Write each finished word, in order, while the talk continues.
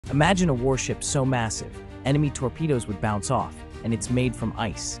Imagine a warship so massive, enemy torpedoes would bounce off, and it's made from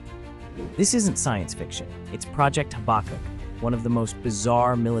ice. This isn't science fiction, it's Project Habakkuk, one of the most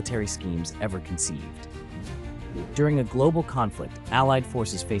bizarre military schemes ever conceived. During a global conflict, Allied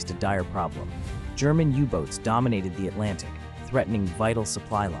forces faced a dire problem. German U-boats dominated the Atlantic, threatening vital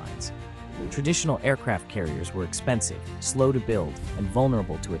supply lines. Traditional aircraft carriers were expensive, slow to build, and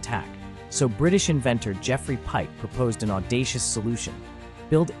vulnerable to attack. So British inventor Geoffrey Pike proposed an audacious solution: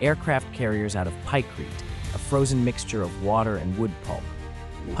 build aircraft carriers out of pykrete, a frozen mixture of water and wood pulp.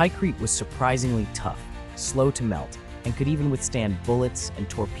 Pykrete was surprisingly tough, slow to melt, and could even withstand bullets and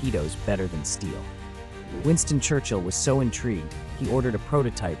torpedoes better than steel. Winston Churchill was so intrigued, he ordered a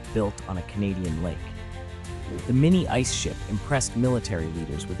prototype built on a Canadian lake. The mini ice ship impressed military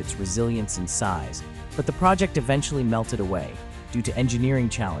leaders with its resilience and size, but the project eventually melted away due to engineering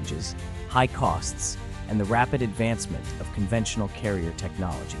challenges, high costs, and the rapid advancement of conventional carrier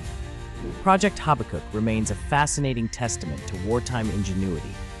technology. Project Habakkuk remains a fascinating testament to wartime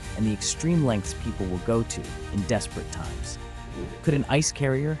ingenuity and the extreme lengths people will go to in desperate times. Could an ice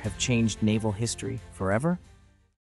carrier have changed naval history forever?